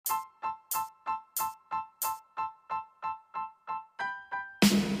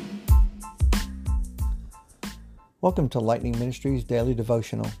Welcome to Lightning Ministries Daily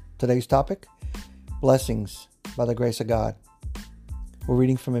Devotional. Today's topic, Blessings by the Grace of God. We're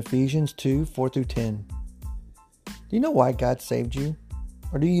reading from Ephesians 2, 4 through 10. Do you know why God saved you?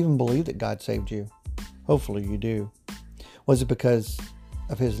 Or do you even believe that God saved you? Hopefully you do. Was it because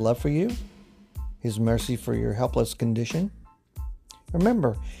of His love for you? His mercy for your helpless condition?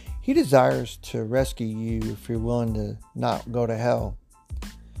 Remember, He desires to rescue you if you're willing to not go to hell.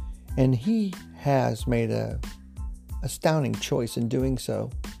 And He has made an astounding choice in doing so.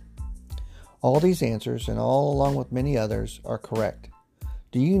 All these answers, and all along with many others, are correct.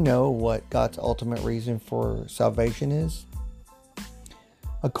 Do you know what God's ultimate reason for salvation is?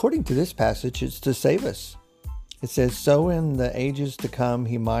 According to this passage, it's to save us. It says, so in the ages to come,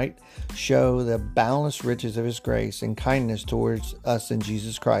 He might show the boundless riches of His grace and kindness towards us in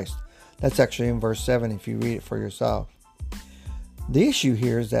Jesus Christ. That's actually in verse 7 if you read it for yourself. The issue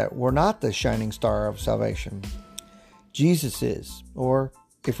here is that we're not the shining star of salvation. Jesus is, or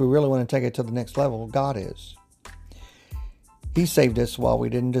if we really want to take it to the next level, God is. He saved us while we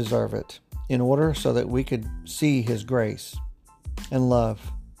didn't deserve it, in order so that we could see His grace and love,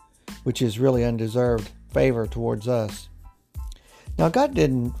 which is really undeserved favor towards us. Now, God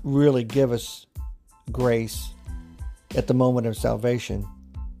didn't really give us grace at the moment of salvation,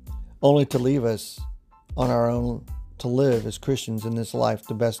 only to leave us on our own to live as Christians in this life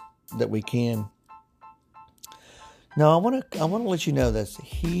the best that we can. Now, I want to let you know this.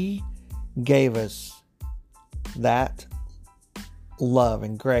 He gave us that love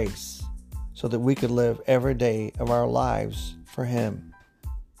and grace so that we could live every day of our lives for Him.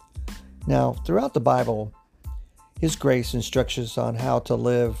 Now, throughout the Bible, His grace instructs us on how to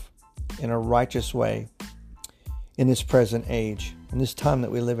live in a righteous way in this present age, in this time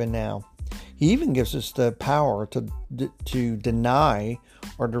that we live in now. He even gives us the power to deny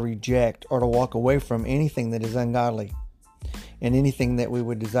or to reject or to walk away from anything that is ungodly and anything that we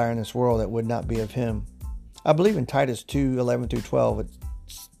would desire in this world that would not be of Him. I believe in Titus 2, 11 through 12, it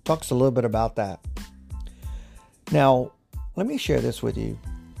talks a little bit about that. Now, let me share this with you.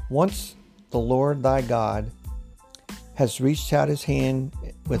 Once the Lord thy God has reached out His hand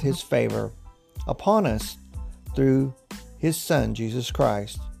with His favor upon us through His Son, Jesus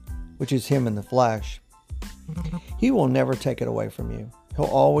Christ, which is Him in the flesh, He will never take it away from you. He'll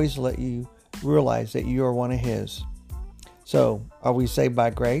always let you realize that you are one of His. So, are we saved by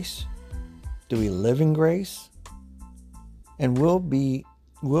grace? Do we live in grace? And will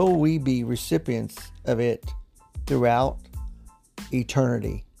we be recipients of it throughout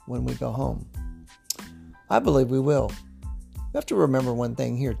eternity when we go home? I believe we will. You have to remember one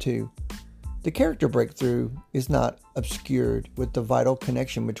thing here too. The character breakthrough is not obscured with the vital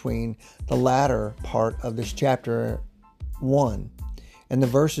connection between the latter part of this chapter 1 and the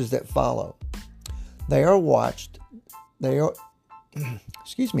verses that follow. They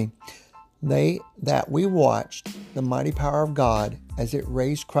that we watched the mighty power of God as it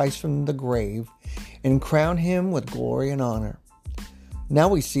raised Christ from the grave and crowned Him with glory and honor. Now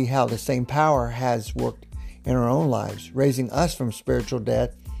we see how the same power has worked in our own lives, raising us from spiritual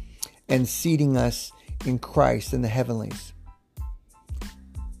death and seating us in Christ in the heavenlies.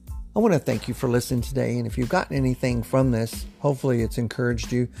 I want to thank you for listening today, and if you've gotten anything from this, hopefully it's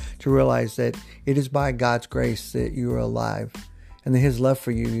encouraged you to realize that it is by God's grace that you are alive, and that His love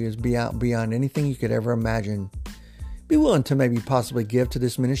for you is beyond anything you could ever imagine. Be willing to maybe possibly give to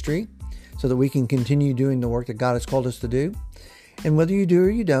this ministry so that we can continue doing the work that God has called us to do. And whether you do or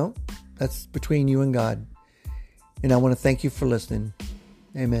you don't, that's between you and God. And I want to thank you for listening.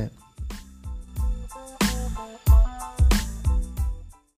 Amen.